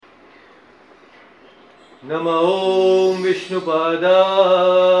Nama Om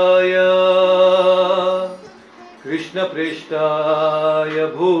Vishnupadaya Krishna Preshtaya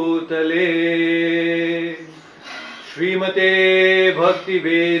Bhutale Srimate Bhakti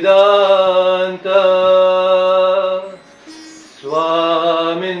Vedanta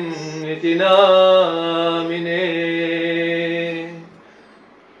Swamin Niti Namine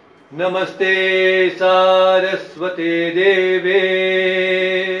Namaste Saraswate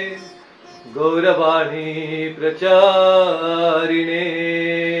Deve Gauravani Pracharine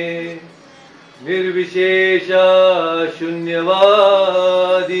Nirvishesha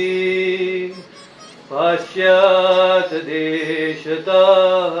Shunyavadi Pashyat Deshatarine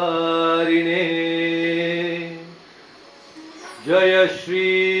Jaya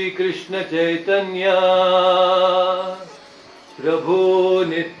Shri Krishna Chaitanya Prabhu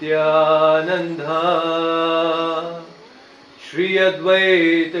Nityananda Shri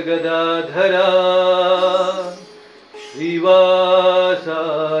Advaita Gadadhara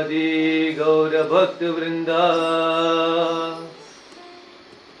Srivasadi Gaura Bhakta Vrinda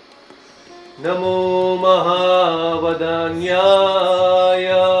Namo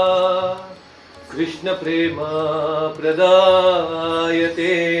Mahavadanyaya Krishna Prema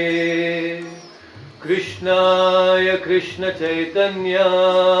Pradayate Krishnaya Krishna Chaitanya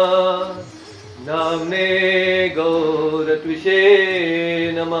Namne Gauratvishe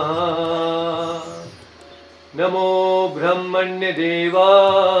Namaha Namo Brahmanya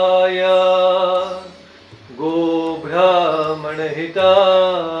Devaya Go Brahmana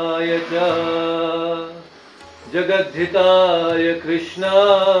Hitaya Cha Jagadhitaya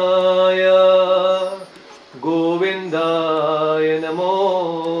Krishnaya Govindaya Namo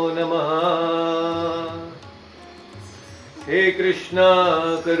Namaha He Krishna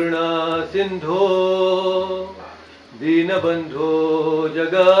Karuna Sindho Dinabandho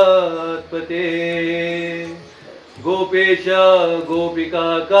Jagatpate Gopesha Gopika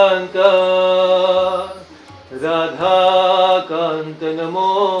Kanta Radha Kanta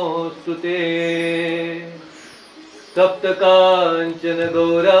Namostute Tapta Kanchana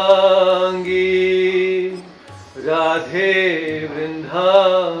Gaurangi Radhe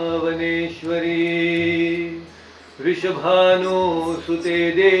Vrindavaneshwari Rishabhanu Sute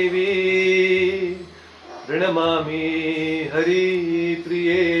Devi Pranamami Hari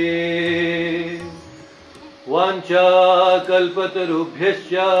Priye Vancha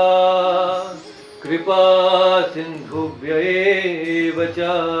Kalpatarubhyascha Kripa Sindhubhya eva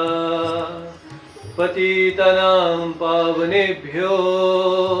cha Patitanam Pavanebhyo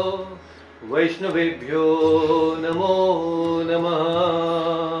Vaishnavebhyo Namo Namaha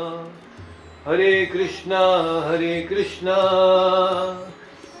Hare Krishna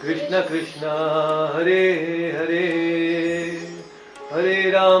Krishna Krishna Hare Hare Hare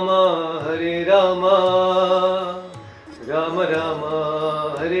Rama Rama Rama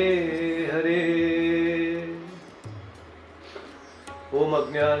Hare Hare Om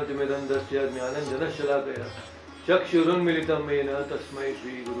Ajnanatimirandasya Jnananjanashalakaya Chakshurunmilitam Mena Tasmai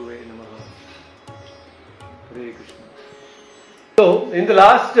Shri Guruve Namaha Hare Krishna. So, in the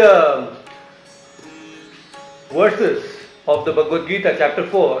last verses of the Bhagavad Gita, chapter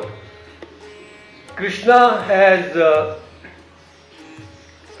 4, Krishna has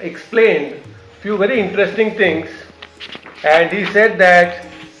explained few very interesting things, and he said that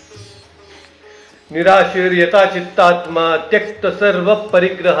Nirashir yata chittatma tyakta sarva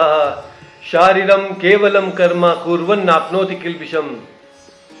parigraha shariram kevalam karma kurvan napnoti kilbisham.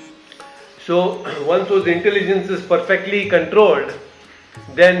 So, once whose intelligence is perfectly controlled,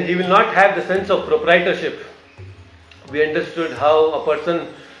 then he will not have the sense of proprietorship. We understood how a person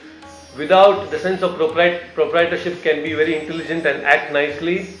without the sense of proprietorship can be very intelligent and act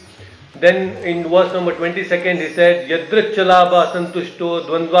nicely. Then in verse number 22nd he said, Yadrichalabha santushto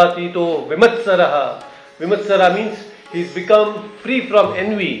dvandvatito vimatsaraha. Vimatsara means he's become free from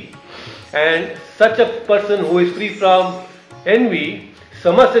envy. And such a person who is free from envy,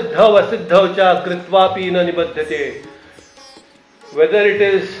 samasiddhav asiddhav cha kritvapi na nibaddhate. Whether it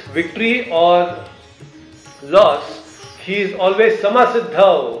is victory or loss, he is always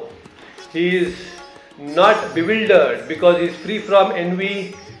samasiddhav. He is not bewildered because he is free from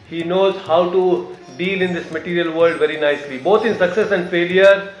envy. He knows how to deal in this material world very nicely. Both in success and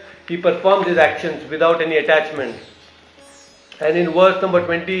failure, he performs his actions without any attachment. And in verse number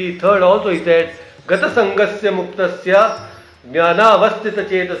 23rd also he said, Gata sangasya muktasya jnana avastita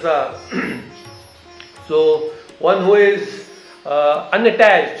chetasa. So, one who is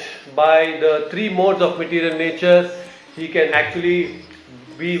unattached by the three modes of material nature, he can actually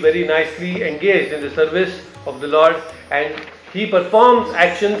be very nicely engaged in the service of the Lord, and he performs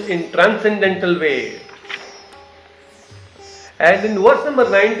actions in transcendental way. And in verse number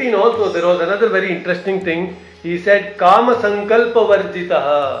 19 also there was another very interesting thing. He said, Kama Sankalpa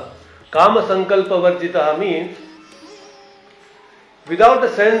Varjitaha. Kama Sankalpa Varjitaha means without a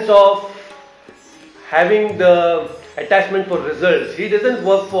sense of having the attachment for results. He doesn't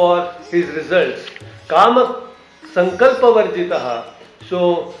work for his results. Kama Sankalpa Varjitaha.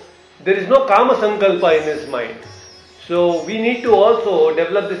 So there is no Kama Sankalpa in his mind. So we need to also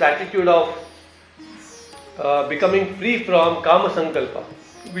develop this attitude of becoming free from Kama Sankalpa.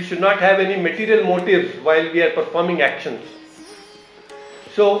 We should not have any material motives while we are performing actions.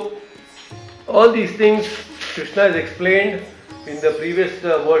 So all these things Krishna has explained in the previous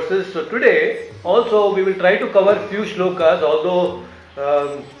verses. So today also we will try to cover few shlokas, although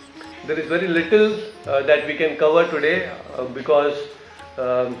there is very little that we can cover today because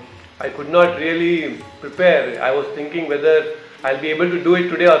I could not really prepare. I was thinking whether I'll be able to do it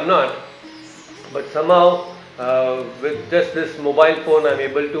today or not. But somehow with just this mobile phone I'm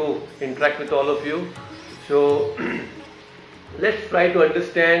able to interact with all of you. So let's try to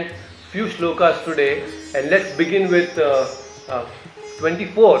understand few shlokas today, and let's begin with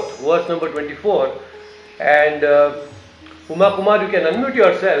 24th, verse number 24. And Uma Kumar, you can unmute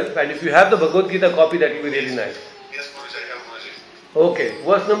yourself, and if you have the Bhagavad Gita copy, that will be really nice. Yes, Guruji, I have Guruji. Okay,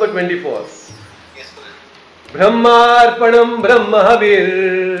 verse number 24. Yes, Guruji. Brahmarpanam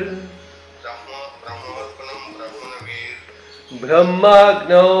Brahmahavir Brahmarpanam Brahmanavir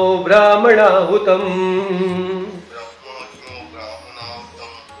Brahmagnau Brahmanahutam Brahmagno Brahmanahutam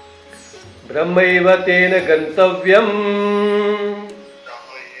Brahmaiva tena gantavyam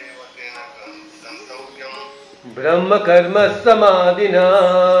Brahmayeva tena gantavyam Brahma karma samadhina.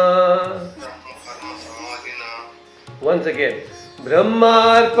 Brahma karma samadhina. Once again,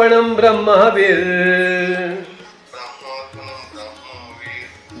 Brahmarpanam Brahmahavir Brahmarpanam Brahmavir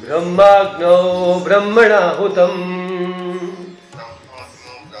Brahmagnau Brahmanahutam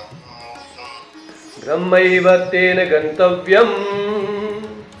Brahmagno Brahmanahutam Brahmaiva tena gantavyam Brahmayeva tena gantavyam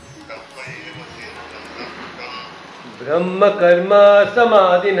Brahma karma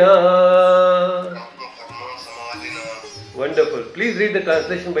samadhina. Brahma karma samadhina. Wonderful. Please read the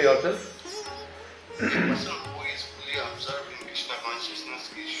translation by yourself. A person who is fully absorbed in Krishna consciousness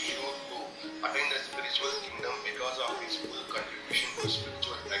is sure to attain the spiritual kingdom because of his full contribution to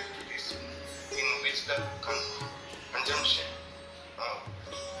spiritual activities, in which the consummation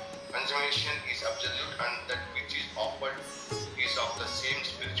is absolute and that which is offered is of the same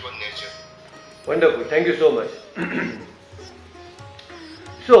spiritual nature. Wonderful. Thank you so much.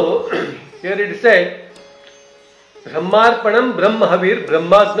 So, here it is said, Brahmarpanam Brahmahavir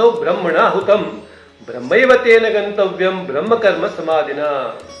Brahmagnau Brahmanahutam Brahmaiva tena gantavyam Brahma karma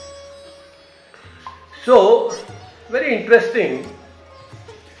samadhina. So, very interesting.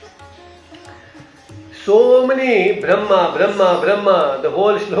 So many Brahma, Brahma, Brahma. The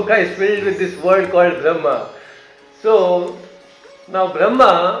whole shloka is filled with this word called Brahma. So, now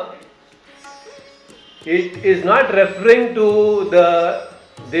Brahma, it is not referring to the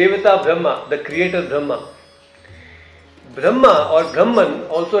Devata Brahma, the creator Brahma. Brahma or Brahman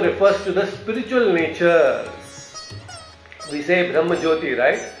also refers to the spiritual nature. We say Brahma Jyoti,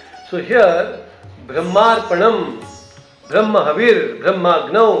 right? So here, Brahmarpanam, Brahmahavir,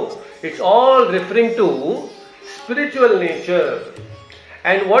 Brahmagnau, it's all referring to spiritual nature.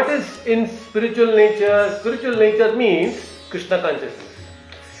 And what is in spiritual nature? Spiritual nature means Krishna consciousness.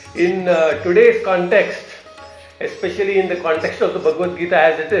 In today's context, especially in the context of the Bhagavad Gita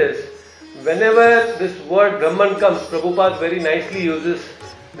as it is, whenever this word Brahman comes, Prabhupada very nicely uses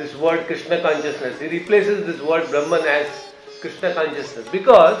this word Krishna consciousness. He replaces this word Brahman as Krishna consciousness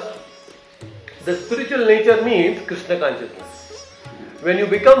because the spiritual nature means Krishna consciousness. When you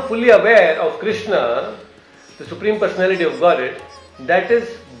become fully aware of Krishna, the Supreme Personality of Godhead, that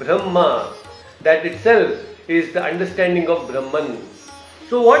is Brahma. That itself is the understanding of Brahman.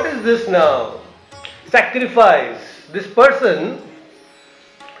 So what is this now? Sacrifice. This person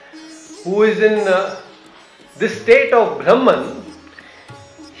who is in this state of Brahman,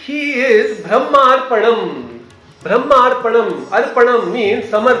 he is Brahma Arpanam. Brahma Arpanam. Arpanam means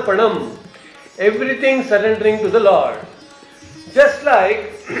Samarpanam. Everything surrendering to the Lord. Just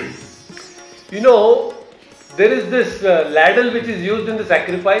like, there is this ladle which is used in the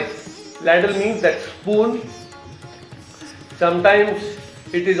sacrifice. Ladle means that spoon. Sometimes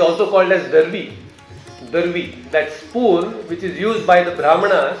it is also called as darvi. Darvi, that spoon which is used by the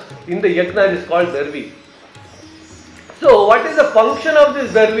Brahmanas in the yajna is called darvi. So what is the function of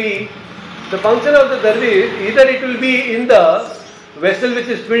this darvi? The function of the darvi is either it will be in the vessel which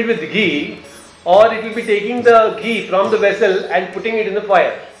is filled with ghee, or it will be taking the ghee from the vessel and putting it in the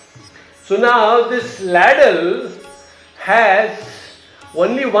fire. So now this ladle has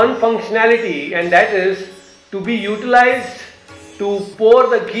only one functionality, and that is to be utilized to pour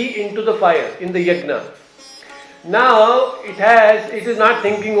the ghee into the fire in the yajna. Now it is not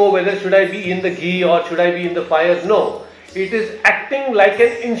thinking, oh, whether should I be in the ghee or should I be in the fire. No, it is acting like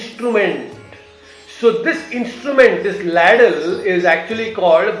an instrument. So this instrument, this ladle, is actually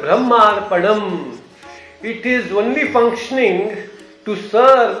called Brahmarpanam. It is only functioning to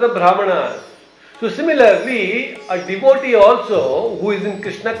serve the Brahmanas. So similarly, a devotee also who is in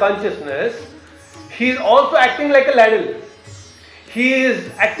Krishna consciousness, he is also acting like a ladle. He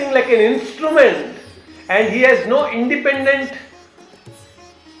is acting like an instrument, and he has no independent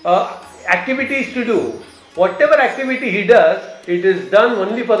activities to do. Whatever activity he does, it is done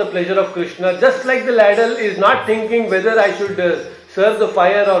only for the pleasure of Krishna. Just like the ladle is not thinking whether I should serve the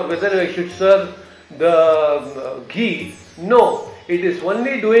fire or whether I should serve the ghee. No, it is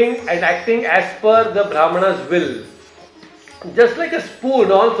only doing and acting as per the Brahmana's will. Just like a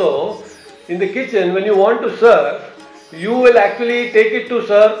spoon also, in the kitchen when you want to serve, you will actually take it to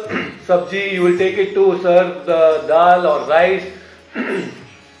serve sabji, you will take it to serve the dal or rice.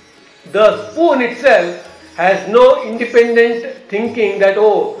 The spoon itself has no independent thinking that,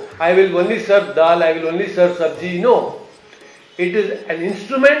 oh, I will only serve dal, I will only serve sabji. No. It is an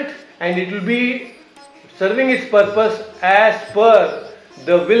instrument and it will be serving its purpose as per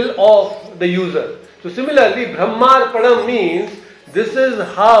the will of the user. So similarly, Brahmarpanam means this is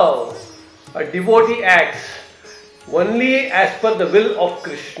how a devotee acts, only as per the will of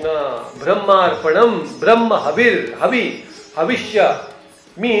Krishna. Brahmarpanam, Brahma Havir, Havishya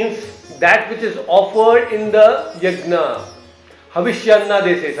means that which is offered in the yajna. Havishyanna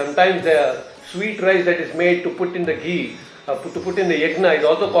they say. Sometimes the sweet rice that is made to put in the ghee, to put in the yajna is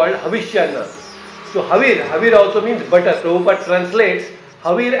also called Havishyanna. So Havir also means butter. Prabhupada translates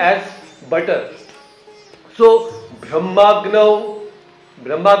Havir as butter. So Brahmagnav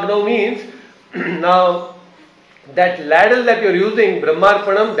means now that ladle that you are using,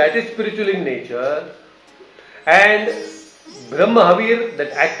 Brahmarpanam, that is spiritual in nature. And Brahma Havir,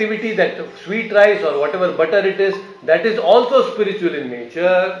 that activity, that sweet rice or whatever butter it is, that is also spiritual in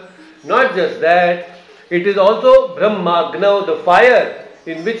nature. Not just that, it is also Brahmagnav, the fire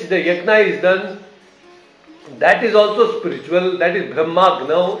in which the yajna is done, that is also spiritual, that is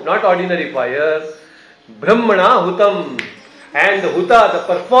Brahmagnav, not ordinary fire. Brahmana Hutam, and the Huta, the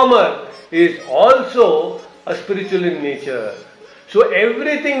performer, is also a spiritual in nature. So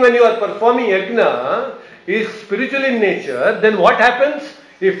everything when you are performing yajna is spiritual in nature, then what happens?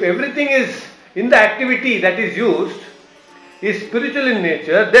 If everything is in the activity that is used is spiritual in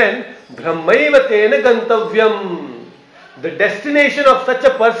nature, then Brahmaiva tena gantavyam. The destination of such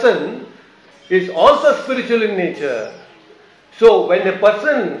a person is also spiritual in nature. So when a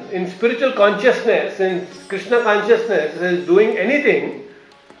person in spiritual consciousness, in Krishna consciousness is doing anything,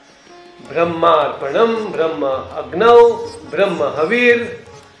 Brahmarpanam, Brahma Agnav, Brahma Havir,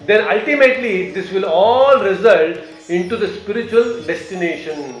 then ultimately this will all result into the spiritual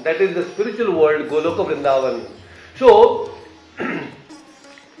destination, that is the spiritual world, Goloka Vrindavan. So,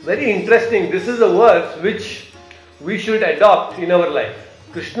 very interesting, this is a verse which we should adopt in our life.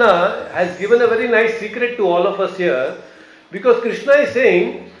 Krishna has given a very nice secret to all of us here, because Krishna is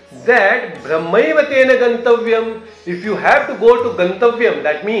saying that Brahmaiva tena gantavyam, if you have to go to gantavyam,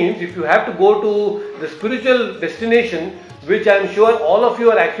 that means if you have to go to the spiritual destination, which I am sure all of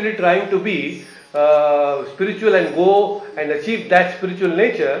you are actually trying to be spiritual and go and achieve that spiritual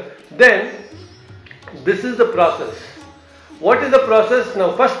nature, then this is the process. What is the process?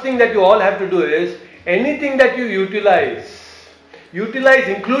 Now, first thing that you all have to do is, anything that you utilize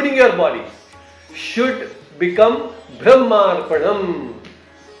including your body, should become Brahmarpanam.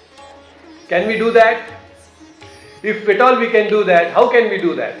 Can we do that? If at all we can do that, how can we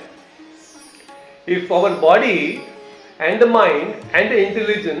do that? If our body and the mind and the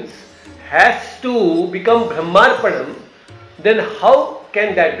intelligence has to become Brahmarpanam, then how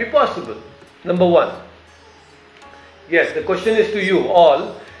can that be possible? Number one. Yes, the question is to you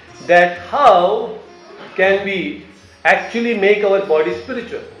all, that how can we actually make our body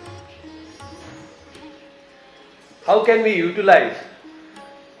spiritual? How can we utilize?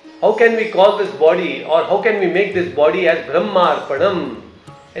 How can we call this body, or how can we make this body as Brahmarpanam?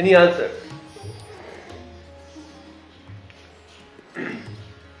 Any answers?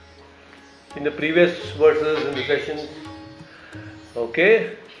 In the previous verses in the sessions.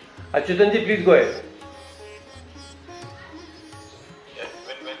 Okay. Achyutanji, please go ahead. Yeah,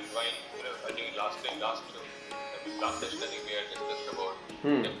 I think last session I think we had discussed about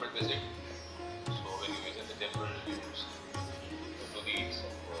temple visit. So when you visit the temple, you do the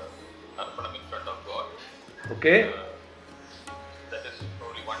Arpanam in front of God. Okay.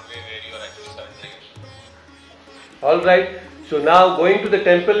 Alright, so now going to the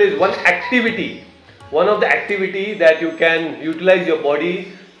temple is one activity. One of the activity that you can utilize your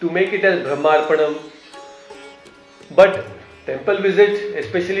body to make it as Brahmarpanam. But temple visit,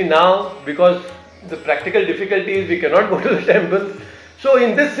 especially now, because the practical difficulty is we cannot go to the temple. So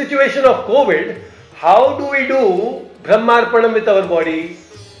in this situation of COVID, how do we do Brahmarpanam with our body?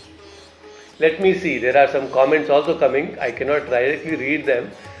 Let me see, there are some comments also coming. I cannot directly read them,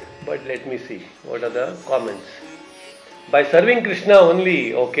 but let me see. What are the comments? By serving Krishna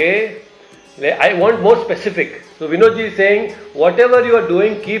only, okay? I want more specific. So Vinodji is saying, whatever you are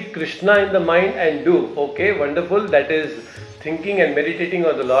doing, keep Krishna in the mind and do. Okay, wonderful. That is thinking and meditating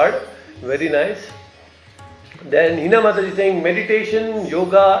on the Lord. Very nice. Then Hina Mataji is saying, meditation,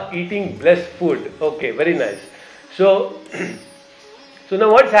 yoga, eating blessed food. Okay, very nice. So, so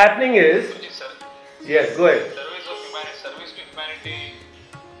now what's happening is, yes, go ahead. Service to humanity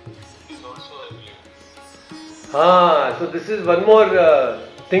is also, I believe. So this is one more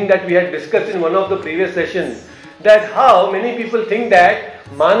thing that we had discussed in one of the previous sessions, that how many people think that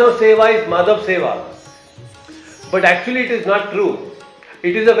Manav Seva is Madhav Seva. But actually it is not true.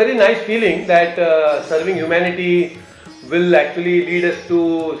 It is a very nice feeling that serving humanity will actually lead us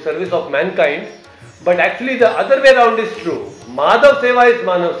to service of mankind. But actually the other way around is true. Madhav Seva is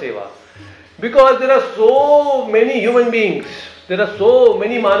Manav Seva. Because there are so many human beings, there are so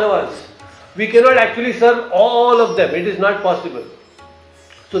many Manavas. We cannot actually serve all of them. It is not possible.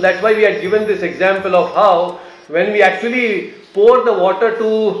 So that's why we had given this example of how when we actually pour the water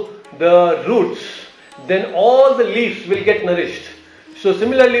to the roots, then all the leaves will get nourished. So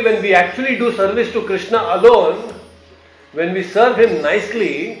similarly, when we actually do service to Krishna alone, when we serve Him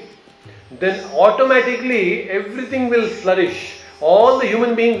nicely, then automatically everything will flourish. All the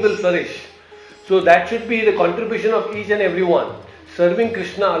human beings will flourish. So that should be the contribution of each and every one, serving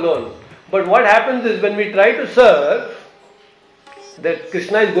Krishna alone. But what happens is when we try to serve, that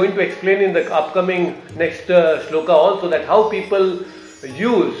Krishna is going to explain in the upcoming next shloka also, that how people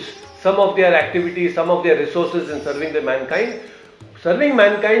use some of their activities, some of their resources in serving the mankind. Serving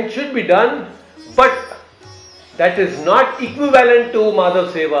mankind should be done, but that is not equivalent to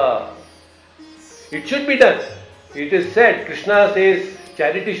Madhav Seva. It should be done. It is said, Krishna says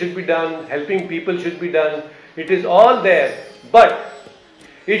charity should be done, helping people should be done. It is all there, but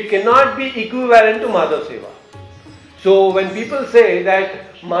it cannot be equivalent to Madhav Seva. So when people say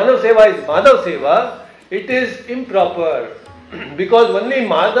that Manav Seva is Madhav Seva, it is improper. Because only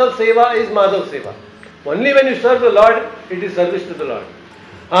Madhav Seva is Madhav Seva. Only when you serve the Lord, it is service to the Lord.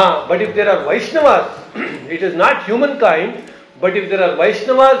 But if there are Vaishnavas, it is not humankind, but if there are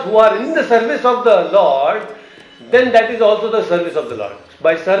Vaishnavas who are in the service of the Lord, then that is also the service of the Lord.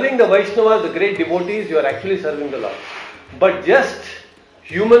 By serving the Vaishnavas, the great devotees, you are actually serving the Lord. But just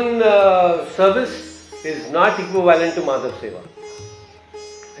human service is not equivalent to Madhav Seva.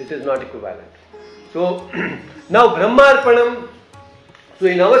 It is not equivalent. So, now Brahmarpanam. So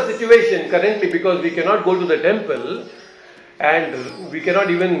in our situation currently, because we cannot go to the temple and we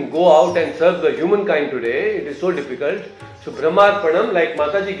cannot even go out and serve the humankind today, it is so difficult. So Brahmarpanam, like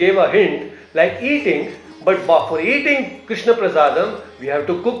Mataji gave a hint, like eating, but for eating Krishna Prasadam, we have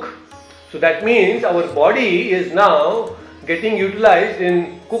to cook. So that means our body is now getting utilized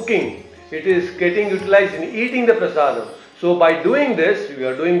in cooking. It is getting utilized in eating the prasadam. So by doing this, we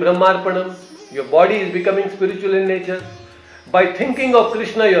are doing Brahmarpanam. Your body is becoming spiritual in nature. By thinking of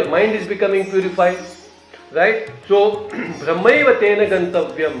Krishna, your mind is becoming purified. Right? So, Brahmaiva tena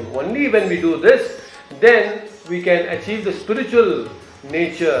gantavyam. Only when we do this, then we can achieve the spiritual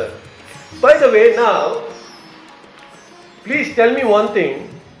nature. By the way, now, please tell me one thing.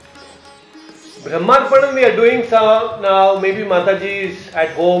 Brahmarpanam we are doing now, maybe Mataji is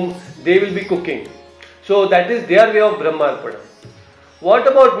at home, they will be cooking. So that is their way of Brahmarpanam. What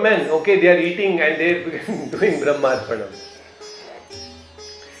about men? Okay, they are eating and they are doing Brahmarpanam.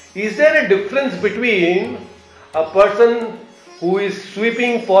 Is there a difference between a person who is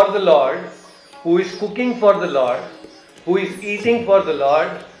sweeping for the Lord, who is cooking for the Lord, who is eating for the Lord,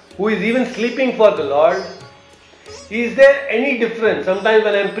 who is even sleeping for the Lord? Is there any difference? Sometimes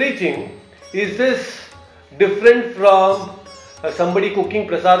when I am preaching, is this different from somebody cooking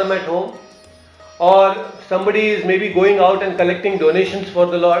prasadam at home? Or somebody is maybe going out and collecting donations for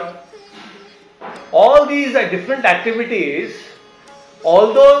the Lord? All these are different activities.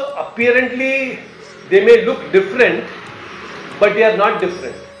 Although apparently they may look different, but they are not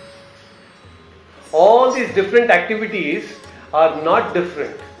different. All these different activities are not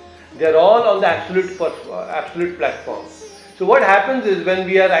different. They are all on the absolute platform. So what happens is when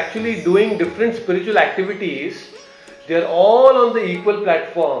we are actually doing different spiritual activities, they are all on the equal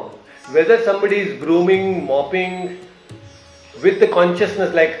platform. whether somebody is brooming, mopping, with the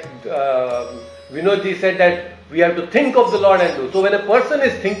consciousness, like Vinodji said that we have to think of the Lord and do. So when a person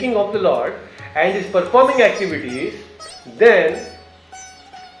is thinking of the Lord and is performing activities, then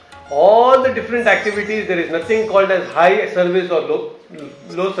all the different activities, there is nothing called as high service or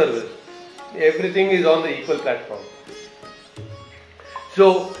low service. Everything is on the equal platform.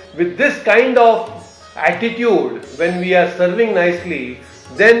 So with this kind of attitude, when we are serving nicely,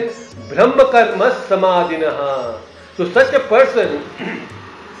 then Brahma Karma Samadhinaha. So such a person,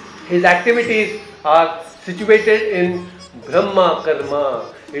 his activities are situated in Brahma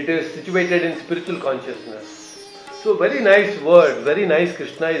Karma. It is situated in spiritual consciousness. So very nice word, very nice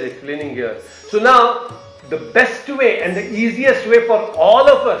Krishna is explaining here. So now, the best way and the easiest way for all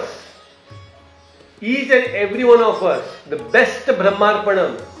of us, each and every one of us, the best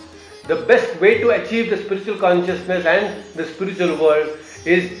Brahmarpanam, the best way to achieve the spiritual consciousness and the spiritual world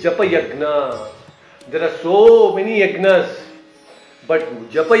is Japa Yagna. There are so many yagnas, but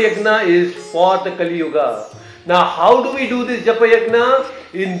Japa Yagna is for the Kali Yuga. Now, how do we do this Japa Yagna?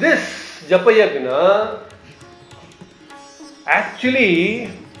 In this Japa Yagna,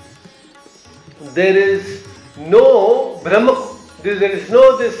 actually, there is no Brahma, there is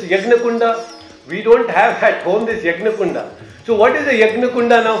no this Yagna Kunda. We don't have at home this Yagna Kunda. So what is the Yagna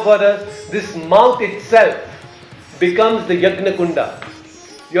Kunda now for us? This mouth itself becomes the Yagna Kunda.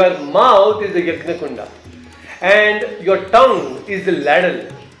 Your mouth is the Yagna Kunda. And your tongue is the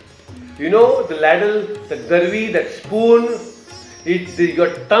ladle. You know the ladle, the garvi, that spoon,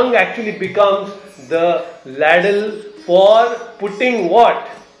 your tongue actually becomes the ladle for putting what?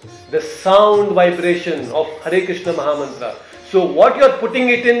 The sound vibration of Hare Krishna Mahamantra. So what you are putting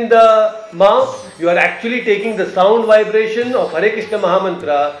it in the mouth, you are actually taking the sound vibration of Hare Krishna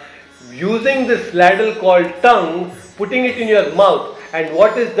Mahamantra, using this ladle called tongue, putting it in your mouth. And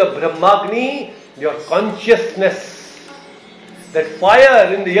what is the Brahmagni? Your consciousness. That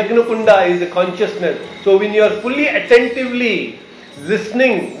fire in the Yagna Kunda is the consciousness. So when you are fully attentively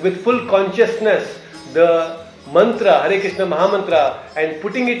listening with full consciousness the mantra, Hare Krishna Mahamantra, and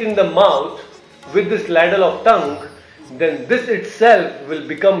putting it in the mouth with this ladle of tongue, then this itself will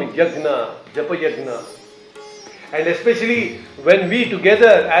become Yagna, Japa Yagna. And especially when we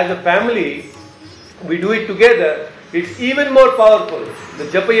together as a family, we do it together, it's even more powerful. The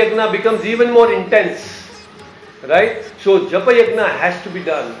Japa Yagna becomes even more intense. Right? So Japa Yagna has to be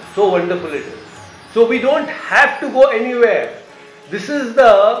done. So wonderful it is. So we don't have to go anywhere. This is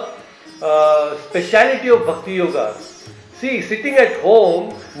the speciality of Bhakti Yoga. See, sitting at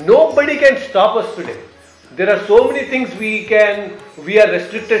home, nobody can stop us today. There are so many things we are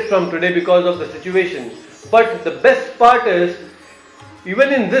restricted from today because of the situation. But the best part is,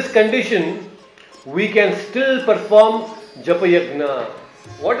 even in this condition, we can still perform Japa Yagna.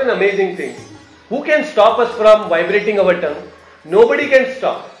 What an amazing thing. Who can stop us from vibrating our tongue? Nobody can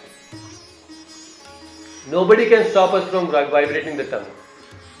stop. Nobody can stop us from vibrating the tongue.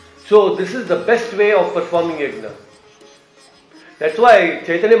 So this is the best way of performing Yagna. That's why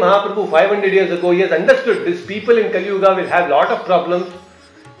Chaitanya Mahaprabhu 500 years ago, he has understood these people in Kali Yuga will have lot of problems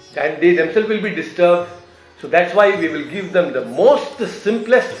and they themselves will be disturbed. So that's why we will give them the most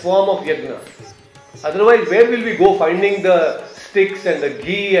simplest form of Yagna. Otherwise, where will we go finding the sticks and the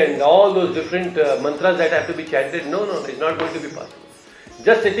ghee and all those different mantras that have to be chanted? No, it's not going to be possible.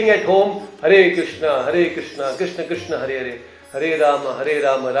 Just sitting at home, Hare Krishna, Krishna Krishna, Hare Hare, Rama,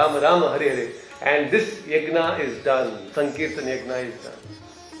 Rama Rama, Hare Hare. And this Yagna is done. Sankirtan Yagna is done.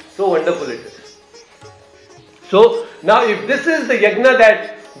 So wonderful it is. So now if this is the Yagna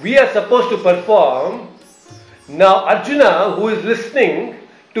that we are supposed to perform, now Arjuna, who is listening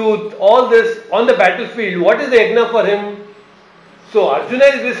to all this on the battlefield, what is the Yagna for him? So Arjuna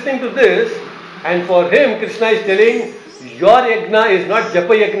is listening to this, and for him Krishna is telling, your Yagna is not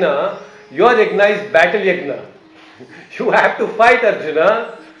Japa Yagna, your Yagna is battle Yagna. You have to fight,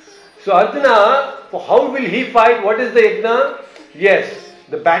 Arjuna. So Arjuna, how will he fight? What is the Yagna? Yes,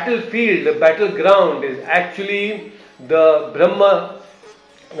 the battlefield, the battleground is actually the Brahma,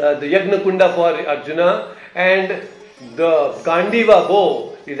 the Yagna Kunda for Arjuna, and the Gandiva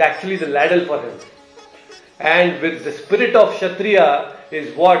bow is actually the ladle for him. And with the spirit of Kshatriya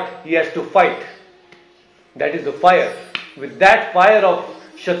is what he has to fight. That is the fire. With that fire of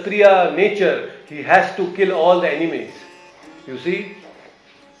Kshatriya nature, he has to kill all the enemies. You see?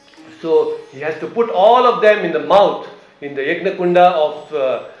 So he has to put all of them in the mouth, in the Yagna Kunda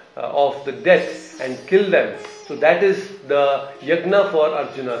of the death, and kill them. So that is the Yagna for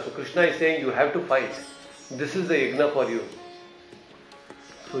Arjuna. So Krishna is saying you have to fight. This is the Yagna for you.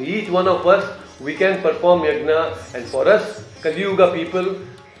 So each one of us, we can perform Yagna, and for us, Kali Yuga people,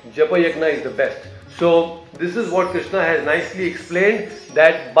 Japa Yagna is the best. So this is what Krishna has nicely explained,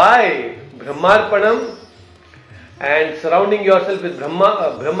 that by Brahmarpanam and surrounding yourself with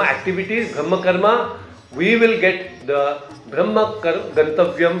Brahma activities, Brahma karma, we will get the Brahma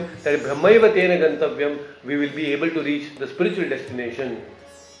Gantavyam, that is Brahmaiva Tena Gantavyam, we will be able to reach the spiritual destination.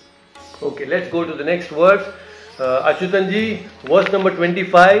 Okay, let's go to the next verse. Achyutanji, verse number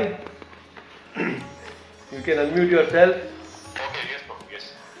 25. You can unmute yourself. Okay, yes, Prabhu,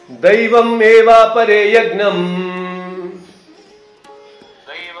 yes. Daivam eva pare yagnam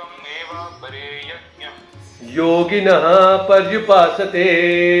Daivam eva pare yajnam yoginah paryupasate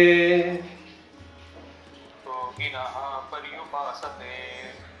yoginaha paryupasate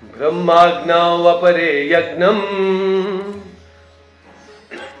brahmagnav apare yagnam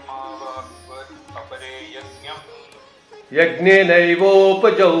apare yajnam yagne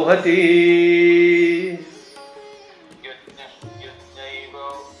naivopajauhati. yajnaiva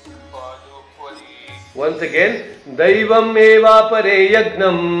pajuhvati. Once again, Daivam eva pare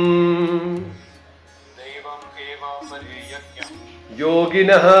yagnam Daivam eva pare yajnam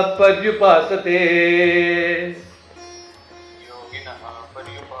yoginah paryupasate yoginaha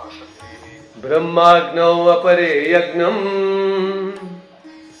paryupasate brahmagnav apare yagnam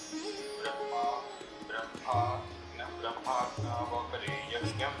brahma pare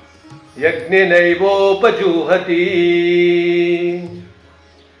yajnam yagne naivopajuhati.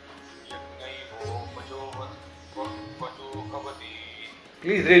 yajnaivo pajuhvati.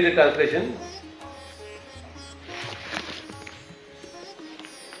 Please read the translation.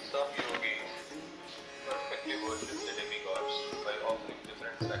 Some yogis perfectly worship the demigods by offering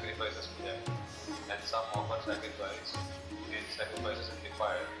different sacrifices to them, and some offer sacrifices in the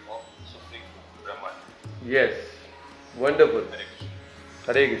fire of Supreme Brahman. Yes, wonderful. Hare Krishna.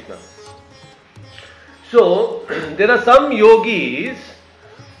 Hare Krishna. So, there are some yogis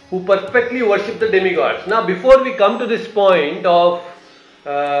who perfectly worship the demigods. Now, before we come to this point of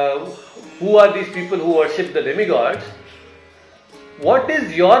who are these people who worship the demigods, what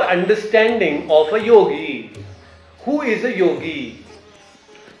is your understanding of a yogi? Who is a yogi?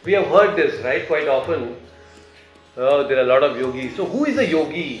 We have heard this, right, quite often. Oh, there are a lot of yogis. So, who is a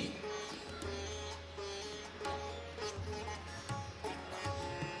yogi?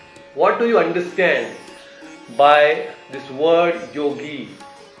 What do you understand by this word yogi?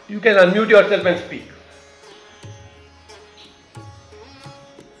 You can unmute yourself and speak.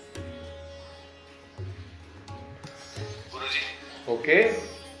 Guruji, Okay?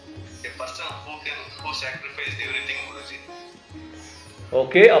 a person who sacrificed everything, Guruji.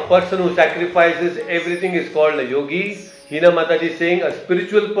 Okay, a person who sacrifices everything is called a yogi. Hina Mataji is saying a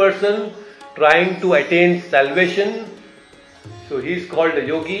spiritual person trying to attain salvation. So he is called a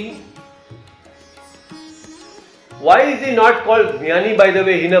yogi. Why is he not called Jnani, by the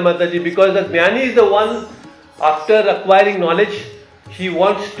way, Hina Mataji? Because the Jnani is the one, after acquiring knowledge, he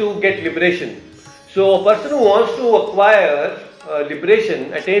wants to get liberation. So a person who wants to acquire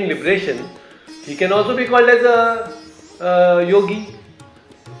liberation, attain liberation, he can also be called as a yogi.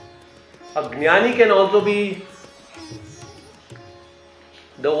 A Jnani can also be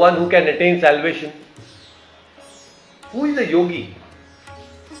the one who can attain salvation. Who is a yogi?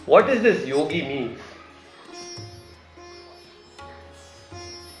 What does this yogi mean?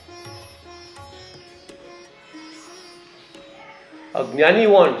 A Jnani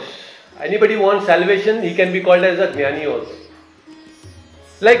wants, anybody wants salvation, he can be called as a Jnani also.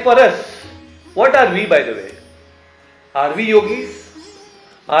 Like for us, what are we, by the way? Are we yogis?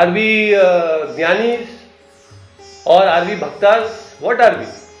 Are we Jnanis? Or are we Bhaktas? What are we?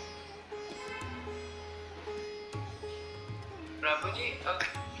 Prabhuji,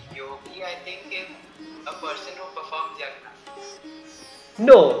 a yogi, I think, is a person who performs yagna.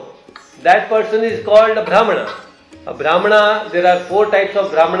 No, that person is called a Brahmana. A Brahmana, there are 4 types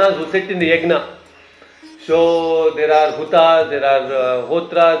of Brahmanas who sit in the yagna. So there are Hutas, there are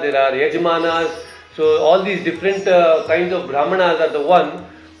Hotras, there are Yajmanas. So all these different kinds of Brahmanas are the one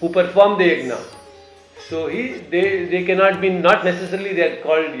who perform the yagna. So they cannot be, not necessarily they are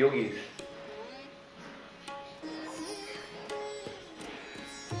called yogis.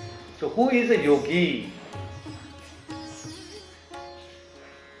 So who is a yogi?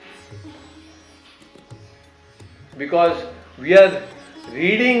 Because we are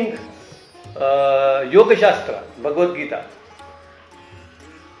reading Yoga Shastra, Bhagavad Gita.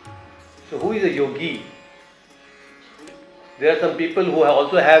 So who is a yogi? There are some people who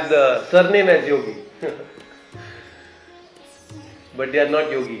also have the surname as yogi. But they are not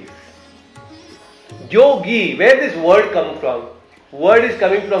yogis. Yogi, where this word comes from? Word is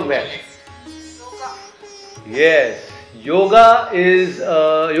coming from where? Yoga. Yes, Yogi is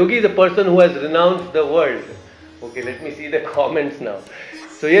a person who has renounced the world. Okay, let me see the comments now.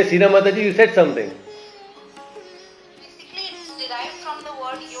 So yes, Hina Mataji, you said something. Basically, it's derived from the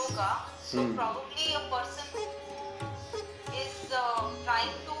word yoga. So probably a person is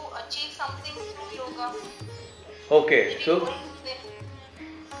trying to achieve something through yoga. Okay, Maybe so going there.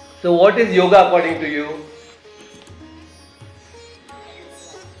 so what is yoga according to you?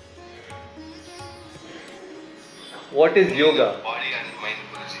 What is yoga? Body and mind,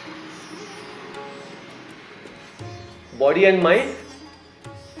 Guruji. Body and mind?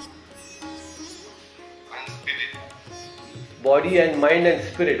 And spirit. Body and mind and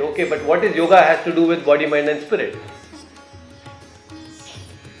spirit. Okay, but what is yoga has to do with body, mind and spirit?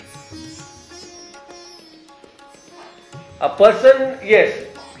 A person, yes,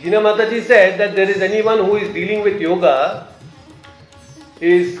 Hina Mataji said that there is anyone who is dealing with yoga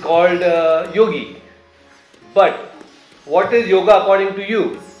is called yogi. But what is yoga according to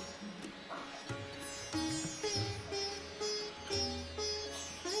you?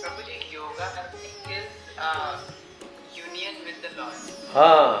 Prabhuji, yoga I think is union with the Lord.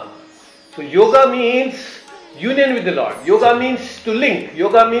 So yoga means union with the Lord. Yoga means to link.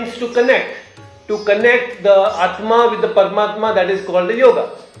 Yoga means to connect. To connect the Atma with the Paramatma, that is called the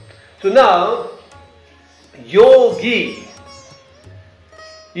yoga. So now, yogi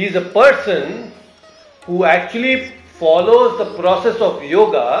is a person who actually follows the process of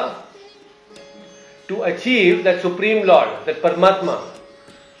yoga to achieve that Supreme Lord, that Paramatma.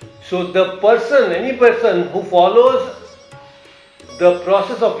 So the person, any person who follows the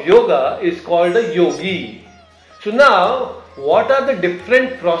process of yoga is called a yogi. So now, what are the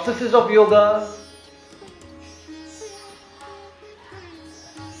different processes of yoga?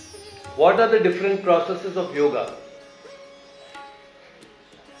 What are the different processes of yoga?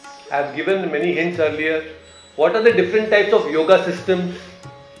 I have given many hints earlier. What are the different types of yoga systems?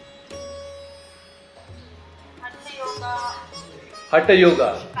 Hatha yoga, Hatha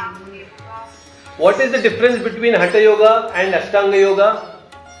yoga. Ashtanga yoga. What is the difference between Hatha yoga and Ashtanga yoga?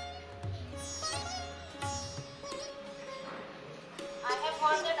 I have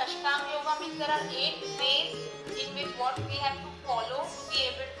heard that Ashtanga yoga means there are 8 ways in which what we have to follow to be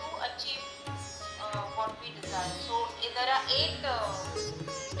able to achieve what we desire. So there are 8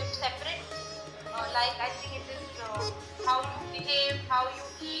 separate, like I think it is how you behave, how you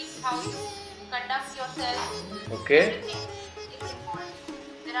eat, how you conduct yourself. Okay. Everything is involved.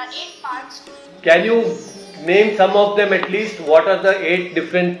 There are 8 parts. Can you name some of them at least? What are the 8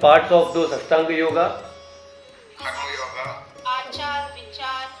 different parts of those Ashtanga yoga? Karma yoga. Achar,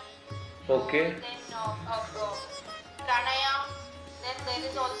 vichar. Okay. Then pranayam. Then there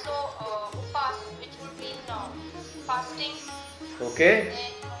is also upas, which would mean fasting. Okay.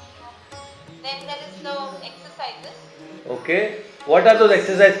 Then there is the exercises. Okay. What are those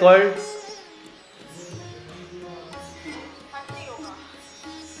exercises called? Hatha yoga.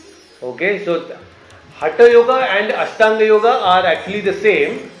 Okay. So Hatha yoga and Ashtanga yoga are actually the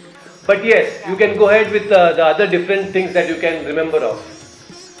same. But yes, you can go ahead with the other different things that you can remember of.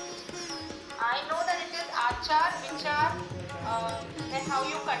 I know that it is achar, vichar, then how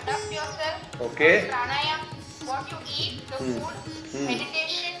you conduct yourself. Okay. Pranayam, what you eat, the food,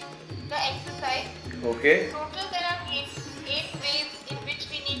 meditation, the exercise. Okay. Total there are 8 ways in which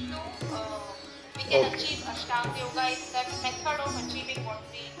we need to we can Okay. achieve Ashtanga yoga is that method of achieving what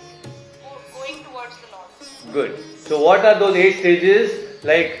we going towards the Lord. Good. So what are those 8 stages?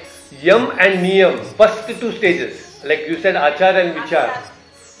 Like Yam and Niyam. First 2 stages. Like you said, Achar and Vichar.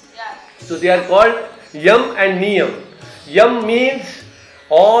 Yeah. So they are called Yam and Niyam. Yam means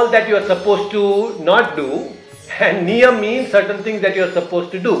all that you are supposed to not do, and Niyam means certain things that you are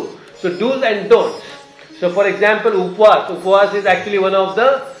supposed to do. So do's and don'ts. So for example, Upvas. Upvas is actually one of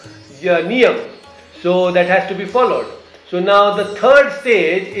the Niyam. So that has to be followed. So now the third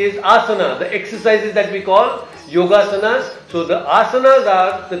stage is asana, the exercises that we call yogasanas. So the asanas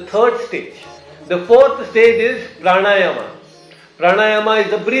are the third stage. The fourth stage is pranayama. Pranayama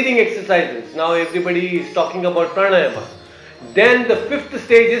is the breathing exercises. Now everybody is talking about pranayama. Then the fifth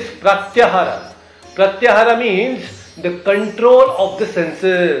stage is pratyahara. Pratyahara means the control of the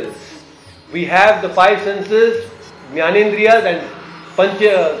senses. We have the 5 senses, jnanendriyas and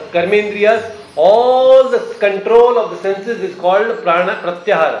pancha karmendriyas. All the control of the senses is called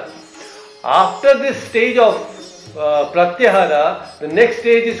pratyahara. After this stage of pratyahara, the next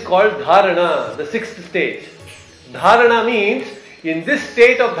stage is called dharana, the 6th stage. Dharana means in this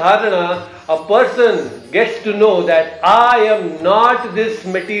state of dharana, a person gets to know that I am not this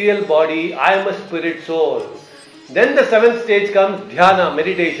material body, I am a spirit soul. Then the 7th stage comes dhyana,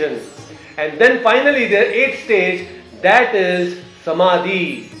 meditation. And then finally the 8th stage, that is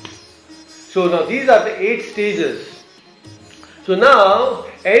Samadhi. So now these are the 8 stages. So now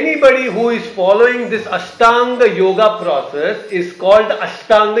anybody who is following this Ashtanga Yoga process is called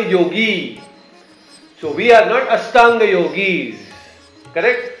Ashtanga Yogi. So we are not Ashtanga Yogis.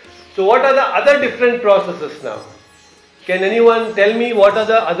 Correct? So what are the other different processes now? Can anyone tell me what are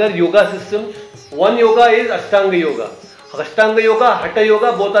the other yoga systems? One yoga is Ashtanga Yoga. Ashtanga Yoga, Hatha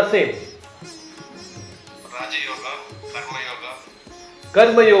Yoga, both are same. Raja Yoga, Karma Yoga.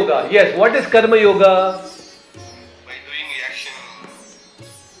 Karma Yoga. Yes, what is Karma Yoga? By doing action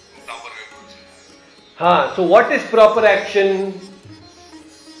in proper way. So what is proper action?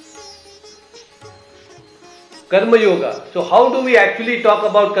 Karma Yoga. So how do we actually talk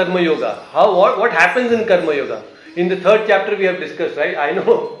about Karma Yoga? What happens in Karma Yoga? In the 3rd chapter we have discussed, right? I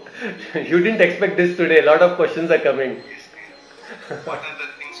know you didn't expect this today. A lot of questions are coming. What are the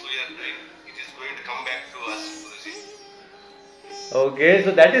things we are doing? It is going to come back to us, Guruji. Okay,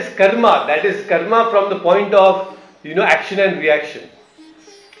 so that is karma. That is karma from the point of, action and reaction.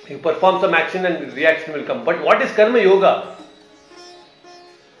 You perform some action and reaction will come. But what is Karma Yoga?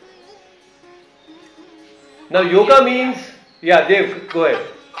 Now yoga means, Dev, go ahead.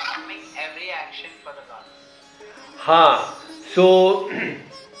 Performing every action for the Lord. So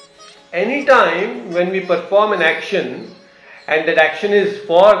anytime when we perform an action and that action is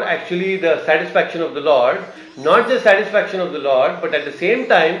for actually the satisfaction of the Lord, not just satisfaction of the Lord, but at the same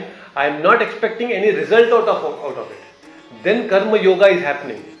time I am not expecting any result out of it, then Karma Yoga is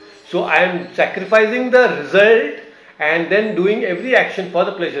happening. So I am sacrificing the result and then doing every action for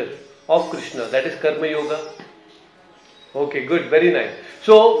the pleasure of Krishna. That is Karma Yoga. Okay, good, very nice.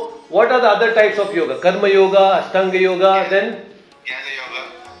 So what are the other types of yoga? Karma Yoga, Ashtanga Yoga, then? Jnana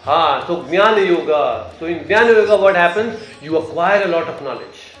Yoga. So Jnana Yoga. So in Jnana Yoga what happens? You acquire a lot of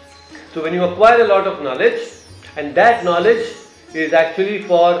knowledge. So when you acquire a lot of knowledge, and that knowledge is actually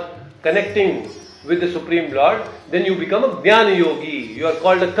for connecting with the Supreme Lord, then you become a Jnana Yogi. You are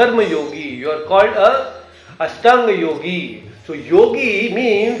called a Karma Yogi. You are called a Ashtanga Yogi. So Yogi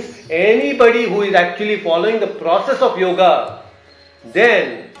means anybody who is actually following the process of yoga,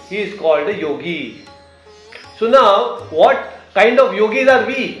 then he is called a yogi. So now, what kind of yogis are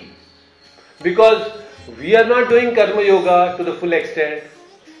we? Because we are not doing Karma Yoga to the full extent.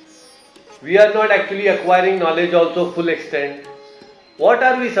 We are not actually acquiring knowledge also full extent. What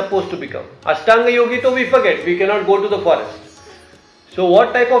are we supposed to become? Ashtanga Yogi to we forget. We cannot go to the forest. So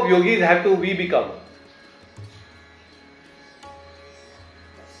what type of yogis have to we become?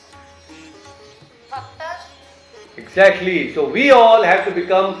 Exactly. So we all have to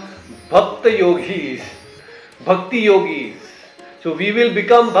become Bhakta Yogis, Bhakti Yogis. So we will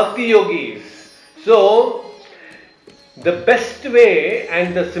become Bhakti Yogis. So the best way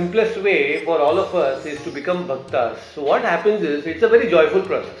and the simplest way for all of us is to become Bhaktas. So what happens is, it's a very joyful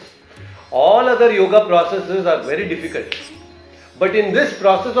process. All other yoga processes are very difficult. But in this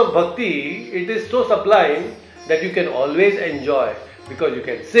process of Bhakti, it is so sublime that you can always enjoy. Because you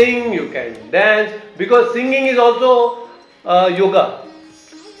can sing, you can dance, because singing is also yoga.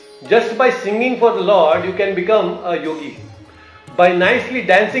 Just by singing for the Lord, you can become a yogi. By nicely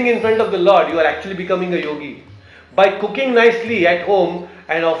dancing in front of the Lord, you are actually becoming a yogi. By cooking nicely at home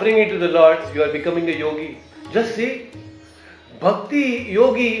and offering it to the Lord, you are becoming a yogi. Just see, Bhakti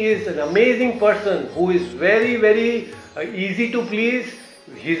Yogi is an amazing person who is very, very easy to please.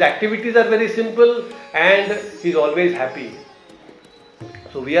 His activities are very simple and he is always happy.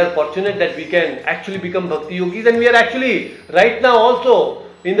 So we are fortunate that we can actually become Bhakti Yogis, and we are actually right now also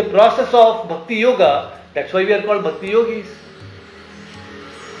in the process of Bhakti Yoga. That's why we are called Bhakti Yogis.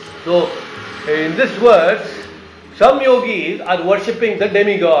 So in this verse, some yogis are worshipping the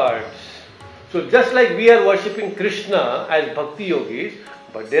demigods. So just like we are worshipping Krishna as Bhakti Yogis,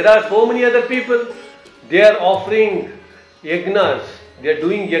 but there are so many other people, they are offering yajnas, they are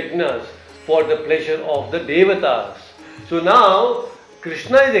doing yajnas for the pleasure of the devatas. So now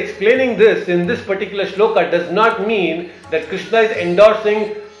Krishna is explaining this in this particular shloka does not mean that Krishna is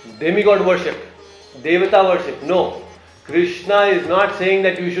endorsing demigod worship, devata worship. No, Krishna is not saying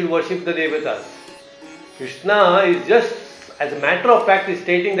that you should worship the devatas. Krishna is just, as a matter of fact, is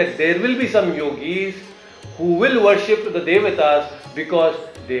stating that there will be some yogis who will worship the devatas because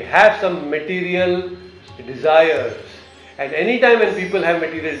they have some material desires. And anytime when people have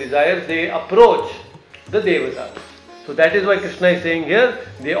material desires, they approach the devatas. So that is why Krishna is saying here,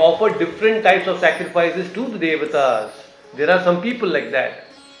 they offer different types of sacrifices to the devatas. There are some people like that.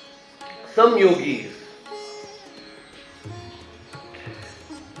 Some yogis.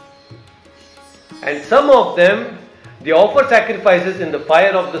 And some of them, they offer sacrifices in the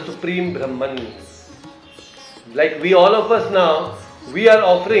fire of the Supreme Brahman. Like we all of us now, we are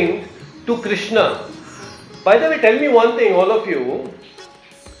offering to Krishna. By the way, tell me one thing, all of you.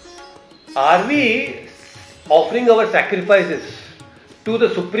 Are we offering our sacrifices to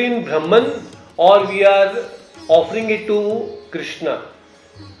the Supreme Brahman, or we are offering it to Krishna?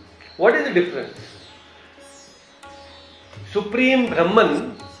 What is the difference? Supreme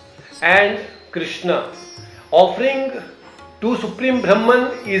Brahman and Krishna. Offering to Supreme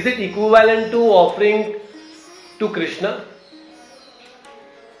Brahman, is it equivalent to offering to Krishna?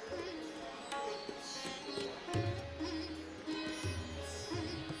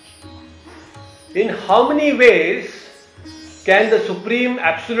 In how many ways can the Supreme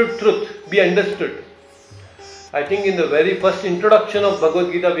Absolute Truth be understood? I think in the very first introduction of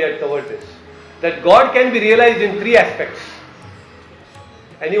Bhagavad Gita we had covered this. That God can be realized in three aspects.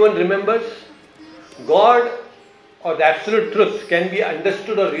 Anyone remembers? God or the Absolute Truth can be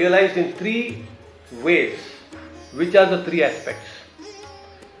understood or realized in three ways. Which are the three aspects?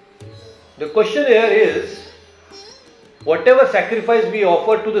 The question here is, whatever sacrifice we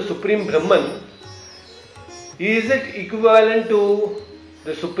offer to the Supreme Brahman, is it equivalent to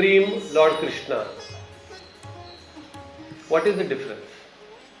the Supreme Lord Krishna? What is the difference?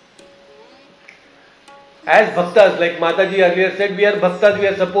 As bhaktas, like Mataji earlier said, we are bhaktas, we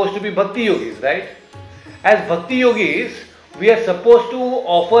are supposed to be bhakti yogis, right? As bhakti yogis, we are supposed to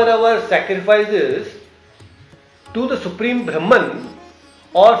offer our sacrifices to the Supreme Brahman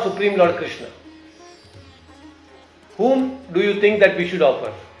or Supreme Lord Krishna. Whom do you think that we should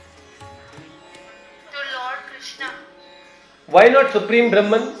offer? To Lord Krishna. Why not Supreme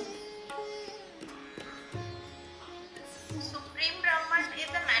Brahman? Supreme Brahman is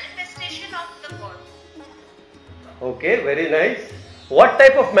the manifestation of the God. Okay, very nice. What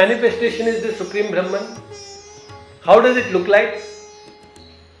type of manifestation is the Supreme Brahman? How does it look like?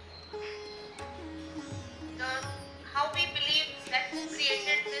 How we believe that who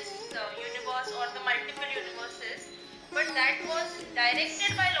created this universe or the multiple universes, but that was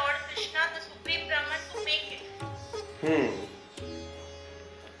directed by Lord Krishna, the Supreme Brahman, to make it.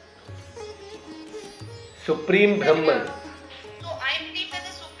 Supreme Brahman. So I believe that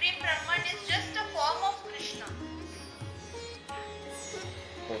the Supreme Brahman is just a form of Krishna.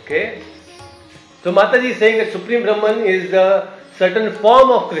 Okay. So Mataji is saying that Supreme Brahman is a certain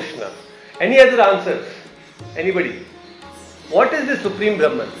form of Krishna. Any other answers? Anybody? What is the Supreme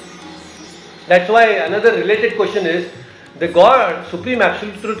Brahman? That's why another related question is, the God, Supreme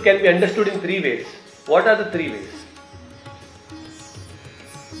Absolute Truth, can be understood in three ways. What are the three ways?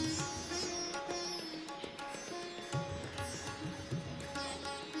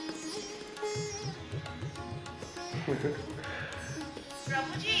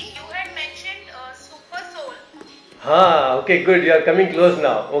 Prabhuji, you had mentioned Super Soul. Okay, good. You are coming close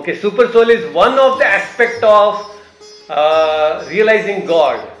now. Okay, Super Soul is one of the aspect of realizing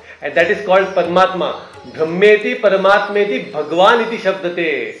God, and that is called Paramatma. Brahmeti Paramatmeti Bhagwan iti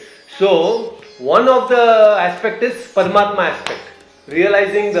Shabdate. So, one of the aspect is Paramatma aspect,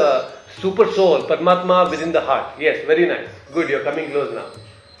 realizing the Super Soul, Paramatma within the heart. Yes, very nice. Good, you are coming close now.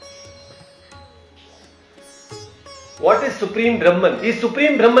 What is Supreme Brahman? Is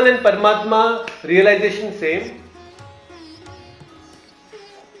Supreme Brahman and Paramatma realization same?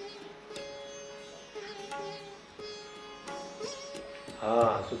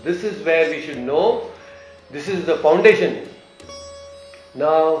 So this is where we should know. This is the foundation.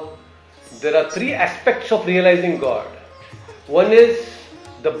 Now, there are three aspects of realizing God. One is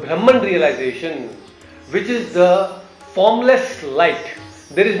the Brahman realization, which is the formless light.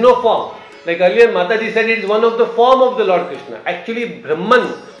 There is no form. Like earlier Mataji said, it is one of the form of the Lord Krishna. Actually,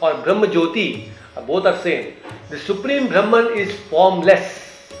 Brahman or Brahma Jyoti, both are same. The Supreme Brahman is formless.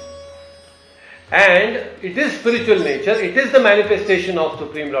 And it is spiritual nature, it is the manifestation of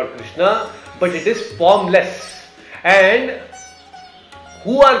Supreme Lord Krishna, but it is formless. And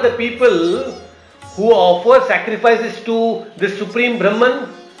who are the people who offer sacrifices to the Supreme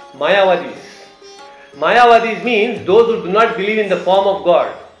Brahman? Mayavadis. Mayavadis means those who do not believe in the form of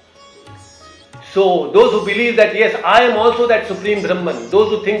God. So, those who believe that yes, I am also that Supreme Brahman, those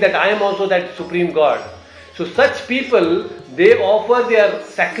who think that I am also that Supreme God. So, such people, they offer their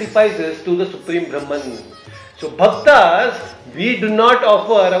sacrifices to the Supreme Brahman. So, Bhaktas, we do not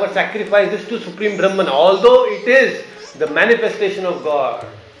offer our sacrifices to Supreme Brahman, although it is the manifestation of God.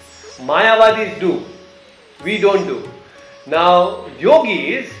 Mayavadis do, we don't do. Now,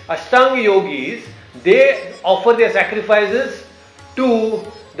 yogis, Ashtanga yogis, they offer their sacrifices to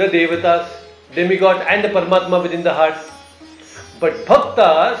the Devatas, demigod and the Paramatma within the heart. But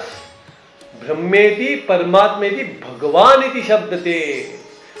Bhaktas, Brahmeti Paramatmeti Bhagavan iti Shabdate.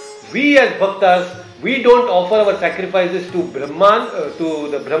 We as Bhaktas, we don't offer our sacrifices to Brahman, to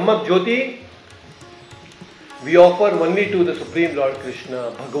the Brahma Jyoti. We offer only to the Supreme Lord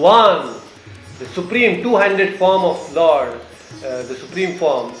Krishna, Bhagavan, the supreme two-handed form of Lord, the supreme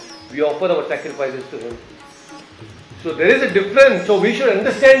form. We offer our sacrifices to Him. So there is a difference. So we should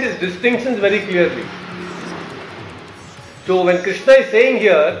understand these distinctions very clearly. So when Krishna is saying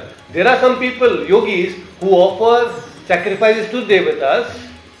here, there are some people, yogis, who offer sacrifices to Devatas,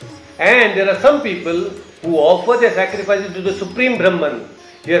 and there are some people who offer their sacrifices to the Supreme Brahman.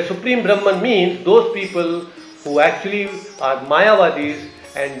 Here Supreme Brahman means those people who actually are Mayavadis,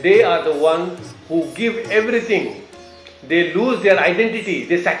 and they are the one who give everything. They lose their identity.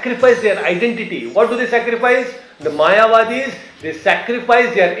 They sacrifice their identity. What do they sacrifice? The Mayavadis, they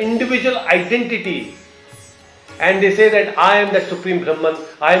sacrifice their individual identity. And they say that I am the Supreme Brahman,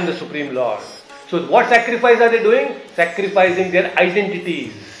 I am the Supreme Lord. So what sacrifice are they doing? Sacrificing their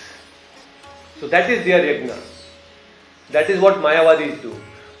identities. So that is their yajna. That is what Mayavadis do.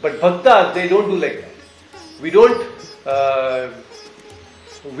 But Bhaktas, they don't do like that. We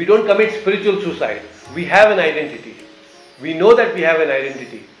don't commit spiritual suicide. We have an identity. We know that we have an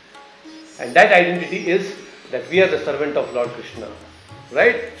identity. And that identity is that we are the servant of Lord Krishna.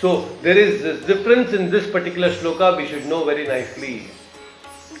 Right? So there is this difference in this particular shloka we should know very nicely.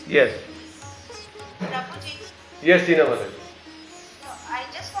 Yes. Prabhuji, Yes, Tina Maharaj. I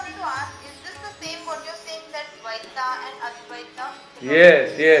just wanted to ask, is this the same what you're saying that Dvaita and Advaita?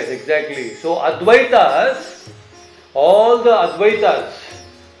 Yes, exactly. So Advaitas, all the Advaitas,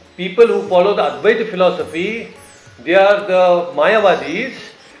 people who follow the Advaita philosophy, they are the Mayavadis,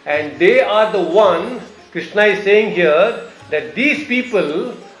 and they are the one, Krishna is saying here, that these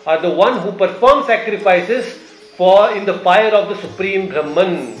people are the one who perform sacrifices for in the fire of the Supreme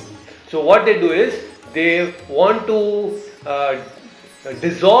Brahman. So what they do is, they want to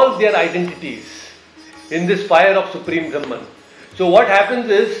dissolve their identities in this fire of Supreme Brahman. So what happens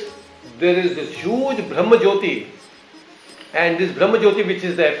is, there is this huge Brahma Jyoti, and this Brahma Jyoti, which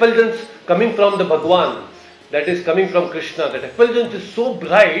is the effulgence coming from the Bhagwan, that is coming from Krishna, that effulgence is so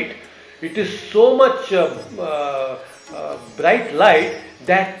bright, it is so much bright light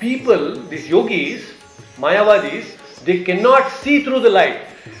that people, these yogis, Mayavadis, they cannot see through the light.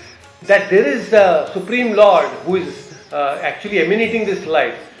 That there is the Supreme Lord who is actually emanating this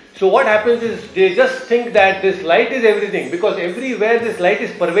light. So what happens is, they just think that this light is everything, because everywhere this light is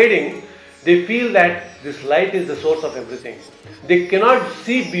pervading, they feel that this light is the source of everything. They cannot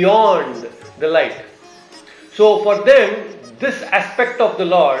see beyond the light. So for them, this aspect of the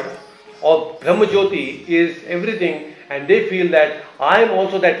Lord, of Brahma Jyoti, is everything, and they feel that I am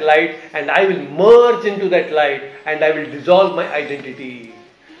also that light, and I will merge into that light, and I will dissolve my identity.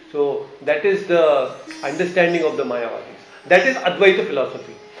 So that is the understanding of the Mayavadis. That is Advaita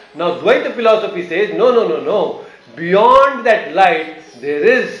philosophy. Now Dvaita philosophy says, no. Beyond that light, there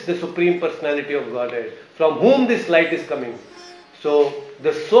is the Supreme Personality of Godhead, from whom this light is coming. So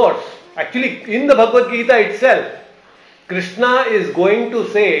the source, actually in the Bhagavad Gita itself, Krishna is going to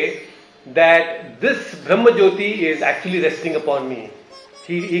say that this Brahma Jyoti is actually resting upon me.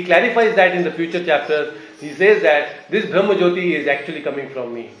 He clarifies that in the future chapter. He says that this Brahma Jyoti is actually coming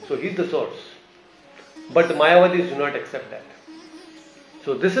from me. So he is the source. But the Mayavadis do not accept that.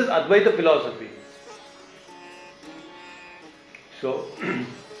 So this is Advaita philosophy. So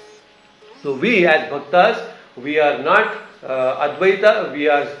we as Bhaktas, we are not Advaita, we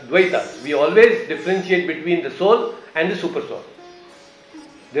are Dvaitas. We always differentiate between the soul and the super soul.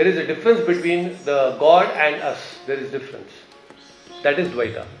 There is a difference between the God and us. There is difference. That is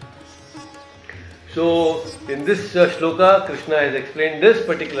Dvaita. So in this shloka, Krishna has explained this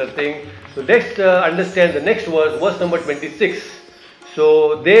particular thing. So let's understand the next verse number 26.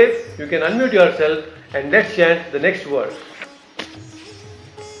 So Dev, you can unmute yourself and let's chant the next verse.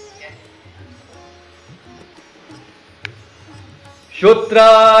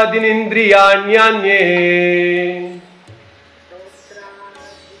 Shotrādinindriyānyānyē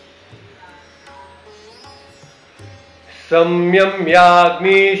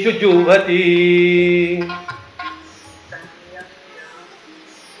Samyamyāgmishu juvati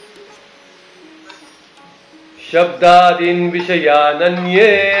Shabdādin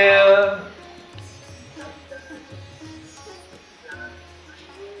Vishayānanyē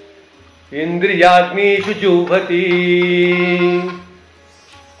Indriyāgmishu juvati.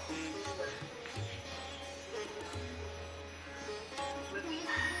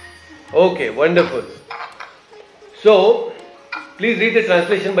 Okay, wonderful. So, please read the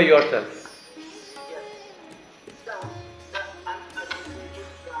translation by yourself. So, the unadulterated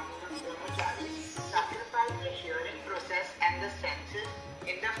brahmacharis sacrifice the hearing process and the senses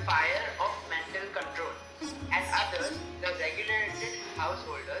in the fire of mental control, and others, the regulated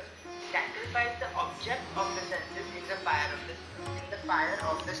householders, sacrifice the object of the senses in the fire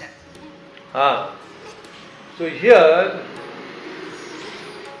of the senses. So here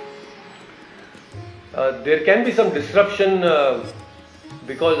there can be some disruption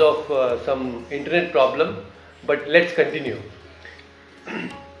because of some internet problem, but let's continue.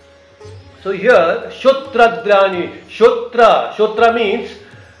 So here Shotradrani, Shotra means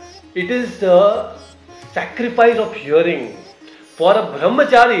it is the sacrifice of hearing. For a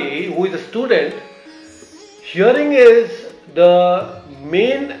brahmachari who is a student, hearing is the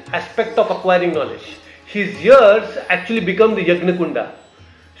main aspect of acquiring knowledge. His ears actually become the Yajna Kunda.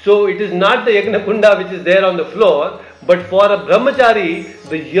 So it is not the Yajna Kunda which is there on the floor, but for a brahmachari,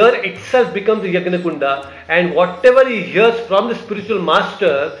 the ear itself becomes the Yajna Kunda, and whatever he hears from the spiritual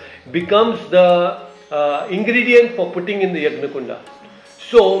master becomes the ingredient for putting in the Yajna Kunda.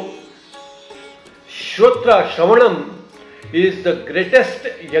 So Shrotra, Shravanam is the greatest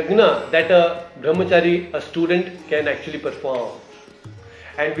yajna that a brahmachari, a student, can actually perform.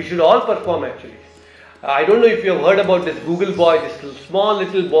 And we should all perform actually. I don't know if you have heard about this Google boy, this small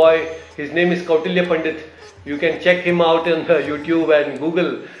little boy. His name is Kautilya Pandit. You can check him out on YouTube and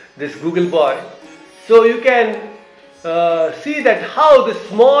Google this Google boy. So you can see that how this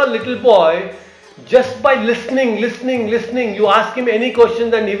small little boy, just by listening, you ask him any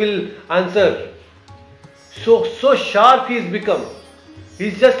question and he will answer. So sharp he's become.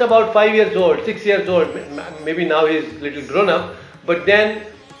 He's just about 5 years old, 6 years old. Maybe now he's little grown up. But then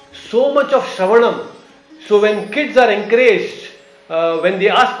so much of Shravanam. So when kids are encouraged, when they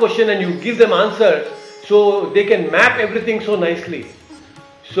ask question and you give them answers, so they can map everything so nicely.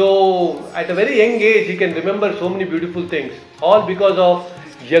 So at a very young age he can remember so many beautiful things, all because of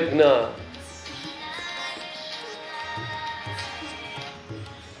yajna.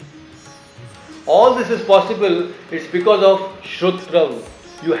 All this is possible, it's because of Shrutram.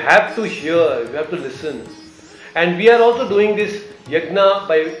 You have to hear, you have to listen. And we are also doing this yajna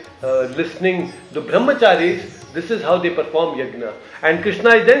by listening. The brahmacharis, this is how they perform yajna. And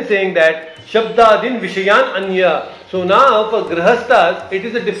Krishna is then saying that Shabdadin Vishayan Anya. So now for grihasthas, it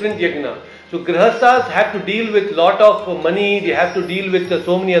is a different yajna. So grihasthas have to deal with lot of money, they have to deal with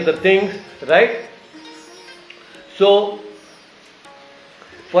so many other things, right? So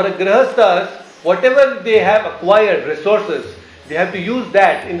for a grihasthas, whatever they have acquired resources, they have to use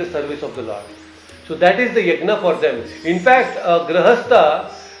that in the service of the Lord. So that is the yajna for them. In fact, a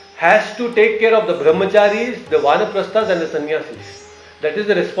grihastha has to take care of the brahmacharis, the vanaprasthas and the sannyasis. That is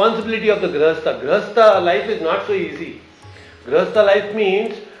the responsibility of the grihastha. Grihastha life is not so easy. Grihastha life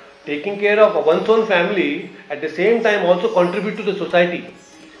means taking care of one's own family, at the same time also contribute to the society.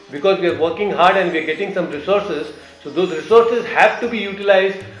 Because we are working hard and we are getting some resources, so those resources have to be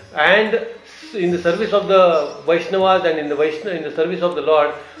utilized and in the service of the Vaishnavas and in the service of the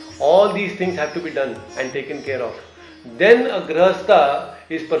Lord. All these things have to be done and taken care of. Then a grihastha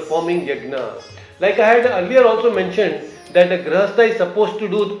is performing yajna. Like I had earlier also mentioned that a grihastha is supposed to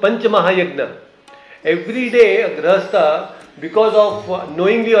do Pancha Mahayajna. Every day a grihastha, because of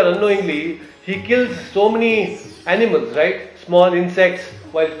knowingly or unknowingly, he kills so many animals, right? Small insects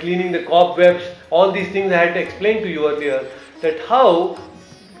while cleaning the cobwebs. All these things I had to explain to you earlier, that how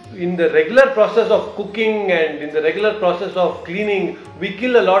in the regular process of cooking and in the regular process of cleaning, we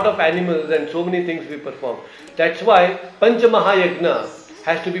kill a lot of animals and so many things we perform. That's why Pancha Mahayajna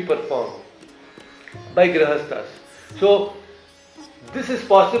has to be performed by grihasthas. So this is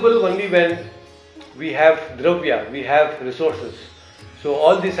possible only when we have dravya, we have resources. So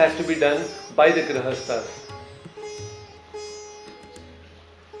all this has to be done by the grihasthas.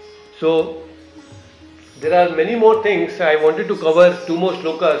 So there are many more things. I wanted to cover 2 more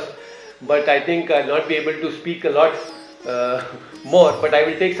shlokas, but I think I'll not be able to speak a lot more, but I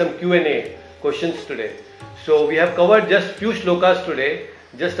will take some Q&A questions today. So we have covered just few shlokas today,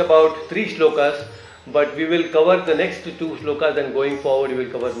 just about 3 shlokas, but we will cover the next 2 shlokas and going forward we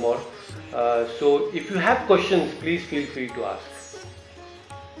will cover more. So if you have questions, please feel free to ask.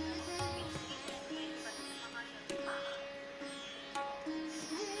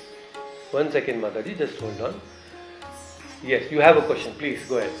 One second, Mataji, just hold on. Yes, you have a question. Please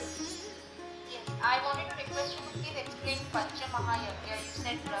go ahead. Yes, I wanted to request you to please explain Pancha Mahayajna. You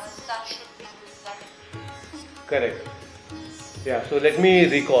said grihastha should be doing that. Correct. Yeah, so let me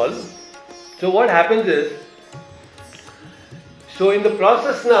recall. So what happens is, so in the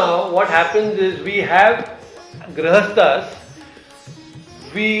process now, what happens is we have grihasthas,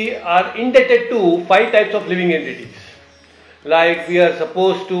 we are indebted to 5 types of living entities. Like we are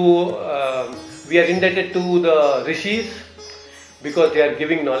supposed to, we are indebted to the rishis because they are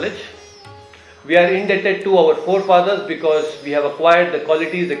giving knowledge. We are indebted to our forefathers because we have acquired the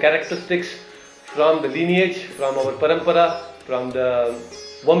qualities, the characteristics from the lineage, from our parampara, from the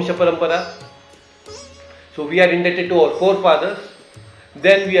Vamsha parampara. So we are indebted to our forefathers.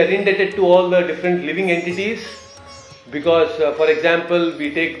 Then we are indebted to all the different living entities because, for example,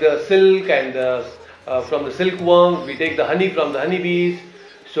 we take the silk and from the silkworms, we take the honey from the honeybees,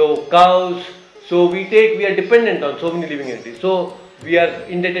 so cows. So we are dependent on so many living entities. So we are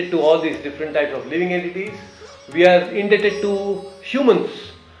indebted to all these different types of living entities. We are indebted to humans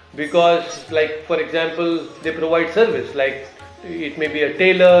because, like, for example, they provide service. Like, it may be a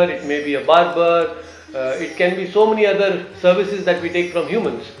tailor, it may be a barber, it can be so many other services that we take from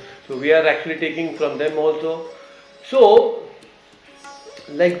humans. So we are actually taking from them also. So,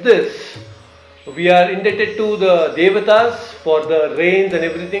 like this, we are indebted to the Devatas for the rains and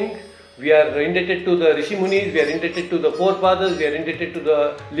everything. We are indebted to the Rishi Munis, we are indebted to the forefathers, we are indebted to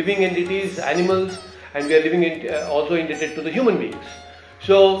the living entities, animals, and we are also indebted to the human beings.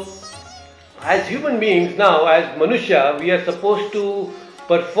 So, as human beings now, as Manusha, we are supposed to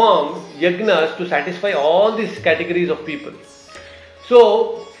perform yajnas to satisfy all these categories of people.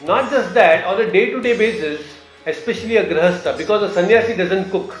 So, not just that, on a day-to-day basis, especially a grahastha, because a sannyasi doesn't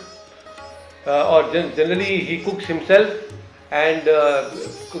cook, or generally he cooks himself, and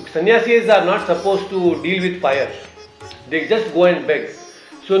sannyasis are not supposed to deal with fire. They just go and beg.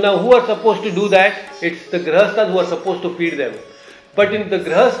 So now who are supposed to do that? It's the grahasthas who are supposed to feed them. But in the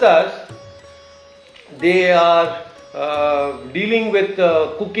grahasthas, they are dealing with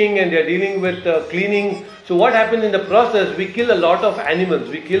cooking and they are dealing with cleaning. So what happens in the process? We kill a lot of animals,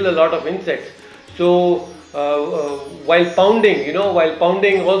 we kill a lot of insects. So while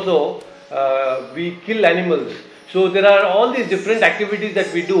pounding also, we kill animals. So there are all these different activities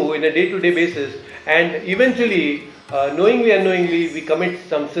that we do in a day-to-day basis, and eventually, knowingly and unknowingly, we commit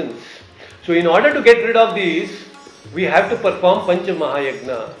some sins. So in order to get rid of these, we have to perform Pancha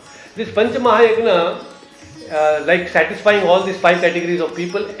Mahayagna. This Pancha Mahayagna, like satisfying all these 5 categories of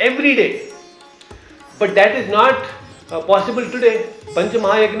people every day. But that is not possible today. Pancha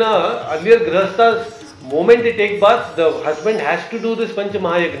Mahayagna, earlier Grahasthas, moment they take bath, the husband has to do this Pancha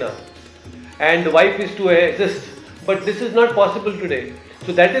Mahayagna and the wife is to assist. But this is not possible today.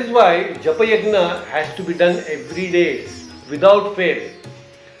 So that is why Japa Yajna has to be done every day without fail.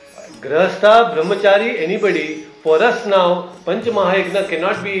 Grahastha, Brahmachari, anybody, for us now, Pancha Mahayajna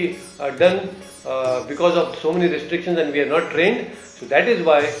cannot be done because of so many restrictions and we are not trained. So that is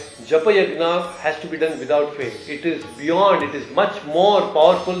why Japa Yajna has to be done without fail. It is beyond, it is much more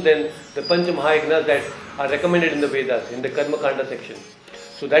powerful than the Pancha Mahayajnas that are recommended in the Vedas, in the Karma Kanda section.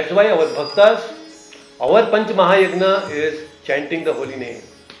 So that's why our bhaktas, our Panch Mahayagna is chanting the holy name.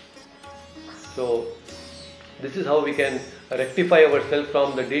 So this is how we can rectify ourselves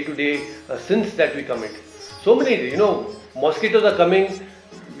from the day-to-day sins that we commit. So many, mosquitoes are coming,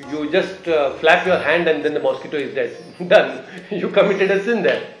 you just flap your hand and then the mosquito is dead. Done. You committed a sin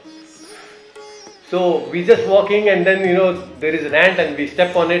there. So we just walking and then there is an ant and we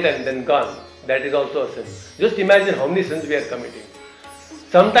step on it and then gone. That is also a sin. Just imagine how many sins we are committing.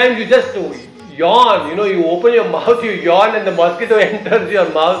 Sometimes you just yawn, you open your mouth, you yawn and the mosquito enters your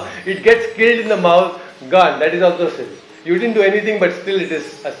mouth, it gets killed in the mouth, gone. That is also a sin. You didn't do anything but still it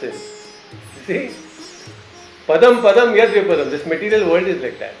is a sin. See? Padam, yadvipadam. This material world is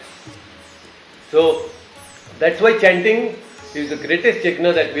like that. So, that's why chanting is the greatest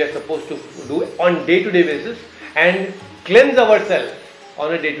yajna that we are supposed to do on day-to-day basis and cleanse ourselves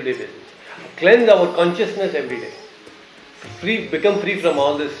on a day-to-day basis. Cleanse our consciousness every day. Become free from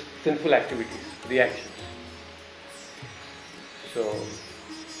all these sinful activities, reactions. So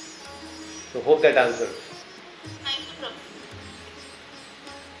hope that answers. Thank you, Prabhu.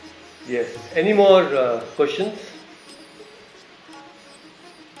 Yes. Any more questions?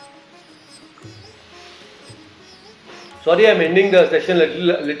 Sorry, I am ending the session a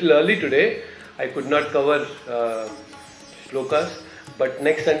little early today. I could not cover shlokas, but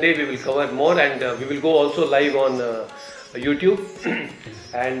next Sunday we will cover more and we will go also live on YouTube.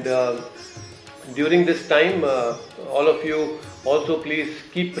 And during this time, all of you also please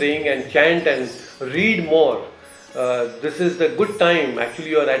keep praying and chant and read more. This is the good time.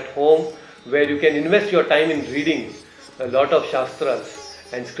 Actually, you are at home where you can invest your time in reading a lot of shastras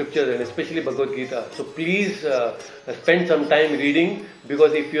and scriptures and especially Bhagavad Gita. So please spend some time reading,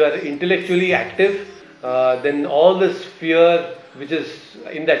 because if you are intellectually active, then all this fear which is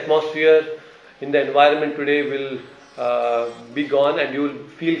in the atmosphere, in the environment today will be gone and you will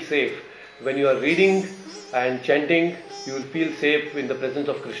feel safe. When you are reading and chanting, you will feel safe in the presence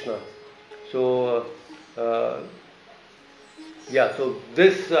of Krishna. So Yeah, so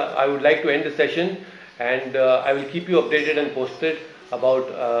this I would like to end the session, and I will keep you updated and posted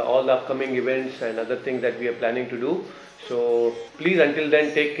about all the upcoming events and other things that we are planning to do. So please, until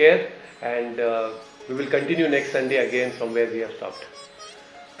then, take care, and we will continue next Sunday again from where we have stopped.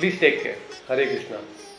 Please take care. Hare Krishna.